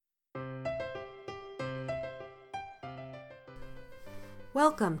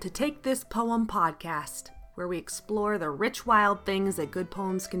Welcome to Take This Poem podcast, where we explore the rich, wild things that good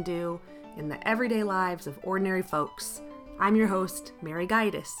poems can do in the everyday lives of ordinary folks. I'm your host, Mary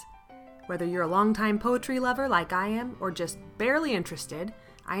Gaitis. Whether you're a longtime poetry lover like I am, or just barely interested,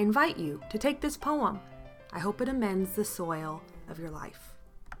 I invite you to take this poem. I hope it amends the soil of your life.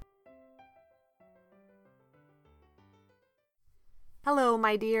 Hello,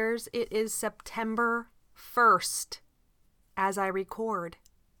 my dears. It is September 1st. As I record.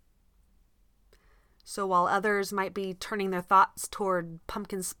 So while others might be turning their thoughts toward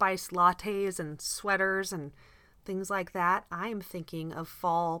pumpkin spice lattes and sweaters and things like that, I am thinking of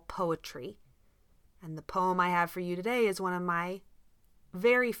fall poetry. And the poem I have for you today is one of my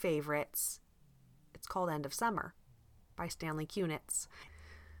very favorites. It's called End of Summer by Stanley Kunitz.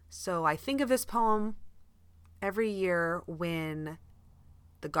 So I think of this poem every year when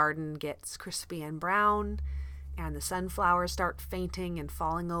the garden gets crispy and brown, and the sunflowers start fainting and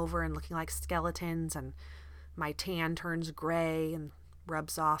falling over and looking like skeletons, and my tan turns gray and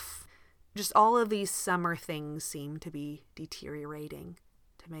rubs off. Just all of these summer things seem to be deteriorating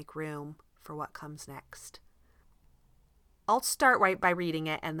to make room for what comes next. I'll start right by reading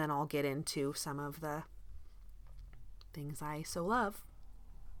it, and then I'll get into some of the things I so love.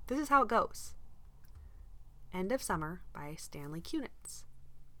 This is how it goes. End of Summer by Stanley Kunitz.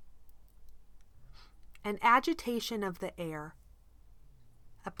 An agitation of the air,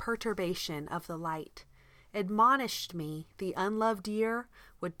 a perturbation of the light, admonished me the unloved year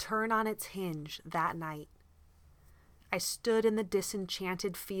would turn on its hinge that night. I stood in the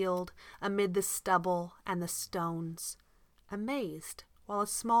disenchanted field amid the stubble and the stones, amazed while a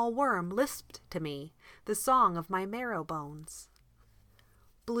small worm lisped to me the song of my marrow bones.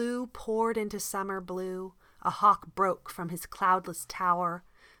 Blue poured into summer blue, a hawk broke from his cloudless tower,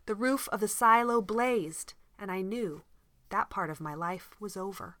 the roof of the silo blazed, and I knew that part of my life was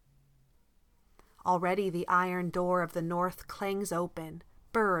over. Already the iron door of the north clangs open,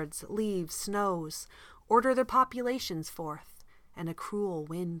 birds, leaves, snows, order their populations forth, and a cruel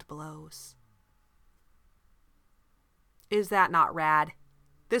wind blows. Is that not rad?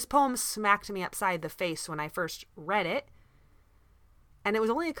 This poem smacked me upside the face when I first read it, and it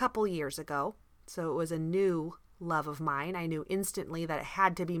was only a couple years ago, so it was a new love of mine. I knew instantly that it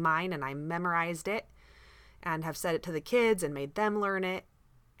had to be mine, and I memorized it and have said it to the kids and made them learn it,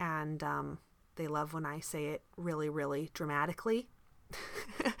 and they love when I say it really, really dramatically,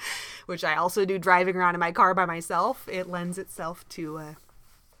 which I also do driving around in my car by myself. It lends itself to a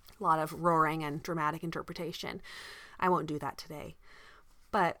lot of roaring and dramatic interpretation. I won't do that today.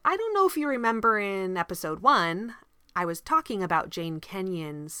 But I don't know if you remember in episode 1, I was talking about Jane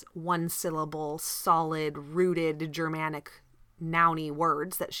Kenyon's one-syllable, solid, rooted Germanic nouny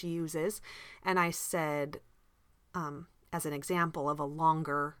words that she uses. And I said, as an example of a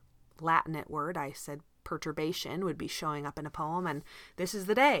longer Latinate word, I said perturbation would be showing up in a poem. And this is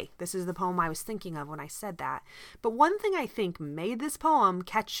the day. This is the poem I was thinking of when I said that. But one thing I think made this poem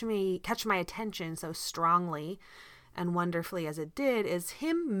catch my attention so strongly and wonderfully as it did is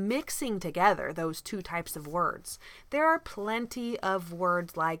him mixing together those two types of words. There are plenty of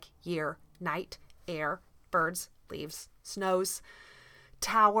words like year, night, air, birds, leaves, snows,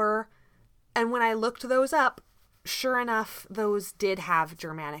 tower, and when I looked those up, sure enough, those did have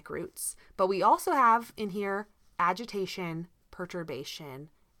Germanic roots. But we also have in here agitation, perturbation,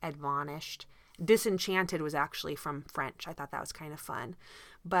 admonished. Disenchanted was actually from French. I thought that was kind of fun.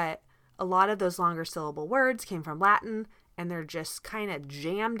 But a lot of those longer syllable words came from Latin, and they're just kind of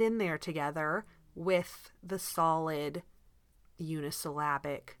jammed in there together with the solid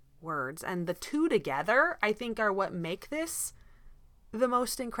unisyllabic words. And the two together, I think, are what make this the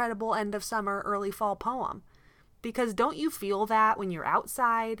most incredible end of summer, early fall poem. Because don't you feel that when you're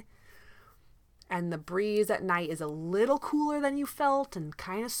outside and the breeze at night is a little cooler than you felt and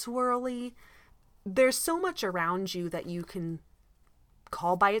kind of swirly? There's so much around you that you can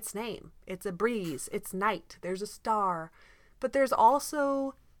call by its name. It's a breeze, it's night, there's a star, but there's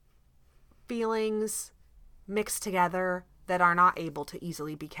also feelings mixed together that are not able to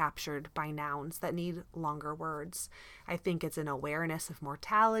easily be captured by nouns, that need longer words. I think it's an awareness of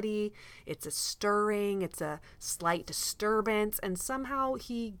mortality, it's a stirring, it's a slight disturbance, and somehow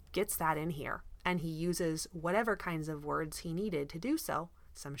he gets that in here, and he uses whatever kinds of words he needed to do so.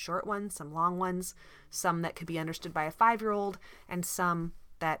 Some short ones, some long ones, some that could be understood by a 5-year-old, and some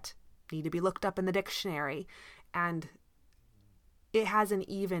that need to be looked up in the dictionary. And it has an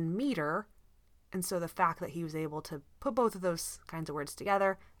even meter, and so the fact that he was able to put both of those kinds of words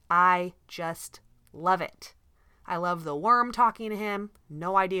together, I just love it. I love the worm talking to him.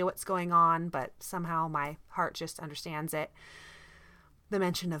 No idea what's going on, but somehow my heart just understands it. the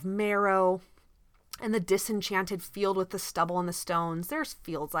mention of marrow, and the disenchanted field with the stubble and the stones. There's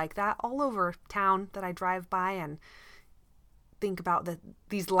fields like that all over town that I drive by and think about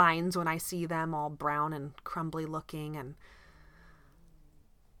these lines when I see them, all brown and crumbly looking, and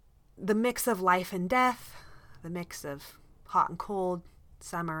the mix of life and death, the mix of hot and cold,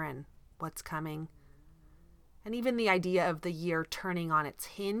 summer and what's coming, and even the idea of the year turning on its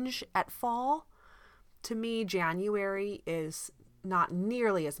hinge at fall. To me, January is not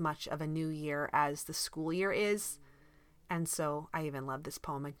nearly as much of a new year as the school year is. And so I even love this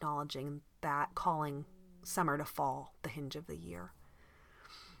poem acknowledging that, calling summer to fall the hinge of the year.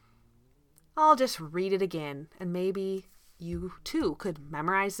 I'll just read it again, and maybe you too could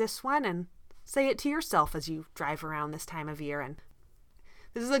memorize this one and say it to yourself as you drive around this time of year. And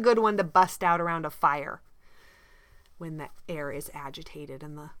this is a good one to bust out around a fire when the air is agitated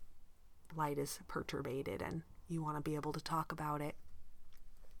and the light is perturbated and you want to be able to talk about it.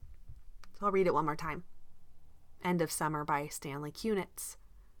 So I'll read it one more time. End of Summer by Stanley Kunitz.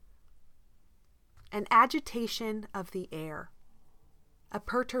 An agitation of the air, a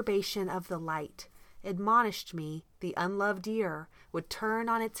perturbation of the light, admonished me the unloved year would turn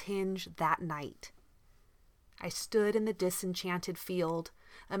on its hinge that night. I stood in the disenchanted field,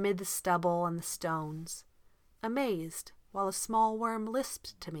 amid the stubble and the stones, amazed while a small worm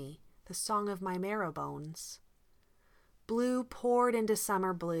lisped to me the song of my marrow bones. Blue poured into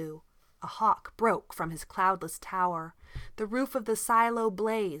summer blue. A hawk broke from his cloudless tower. The roof of the silo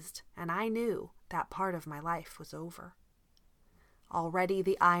blazed, and I knew that part of my life was over. Already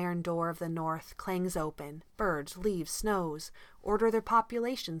the iron door of the north clangs open. Birds, leaves, snows, order their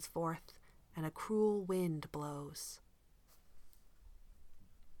populations forth, and a cruel wind blows.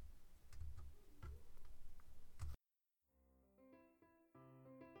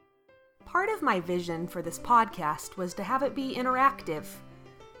 Part of my vision for this podcast was to have it be interactive.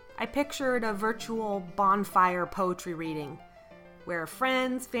 I pictured a virtual bonfire poetry reading where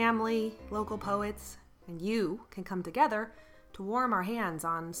friends, family, local poets, and you can come together to warm our hands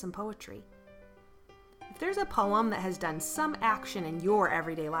on some poetry. If there's a poem that has done some action in your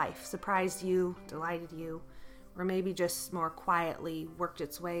everyday life, surprised you, delighted you, or maybe just more quietly worked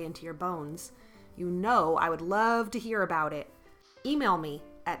its way into your bones, you know I would love to hear about it. Email me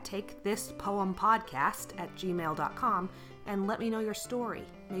at takethispoempodcast@gmail.com and let me know your story.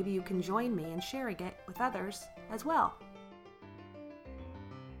 Maybe you can join me in sharing it with others as well.